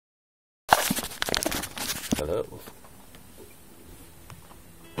Hello.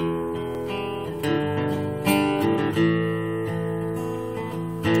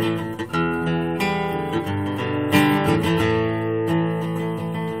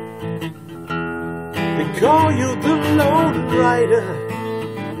 They call you the Lone Rider,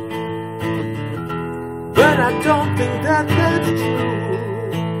 but I don't think that that's true.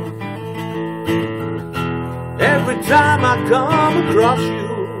 Every time I come across you,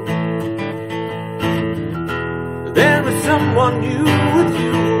 there is someone new with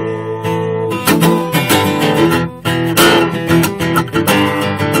you.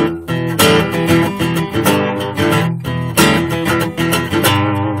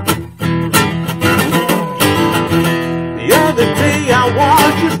 The other day I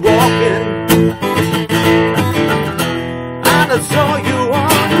was just walking, and I saw you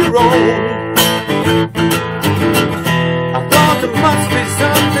on your own. I thought there must be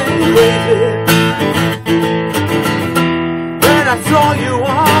something crazy when I saw you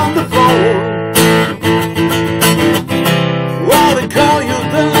on the phone. Well, they call you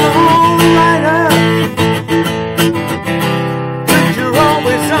the Lone Rider, but you're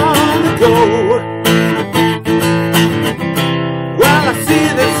always on the go. Well, I see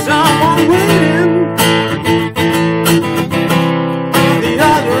there's someone waiting on the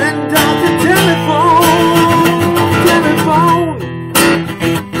other end of the telephone.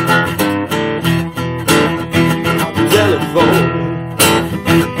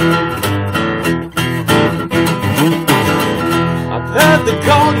 I've heard they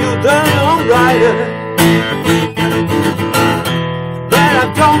call you the Lone Rider, but I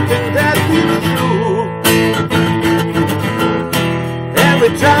don't think that is true.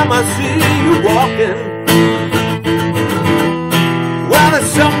 Every time I see you walking, well, there's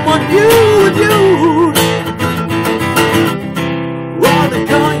someone new with you. Well, they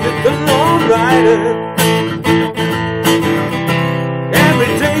call you the Lone Rider,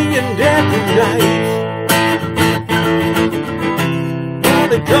 every day and every night. Well,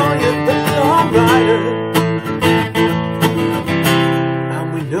 they call you the Lone Rider, and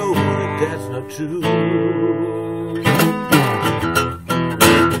we know that that's not true.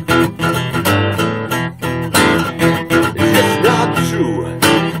 It's just not true.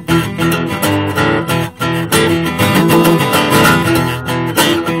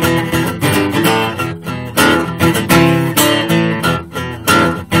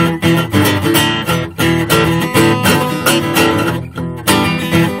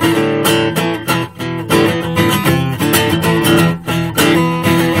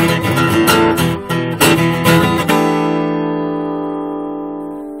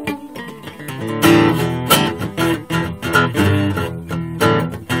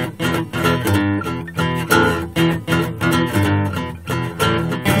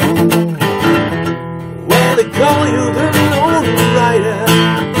 They call you the Lone Rider,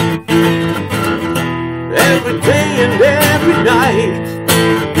 every day and every night.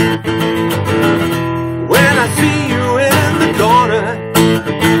 When I see you in the corner,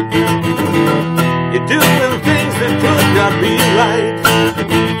 you're doing things that could not be right.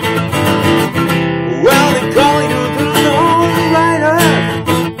 Well, they call you the Lone Rider,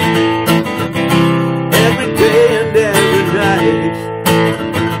 every day and every night.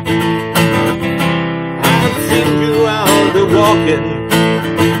 Walking,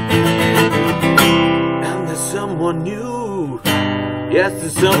 and there's someone new. Yes,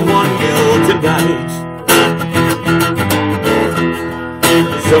 there's someone new tonight.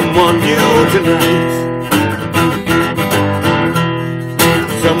 Someone new tonight.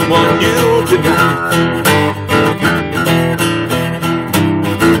 Someone new tonight.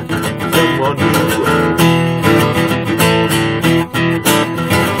 Someone new.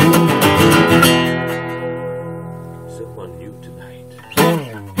 Someone new tonight.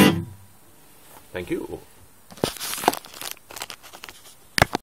 Thank you.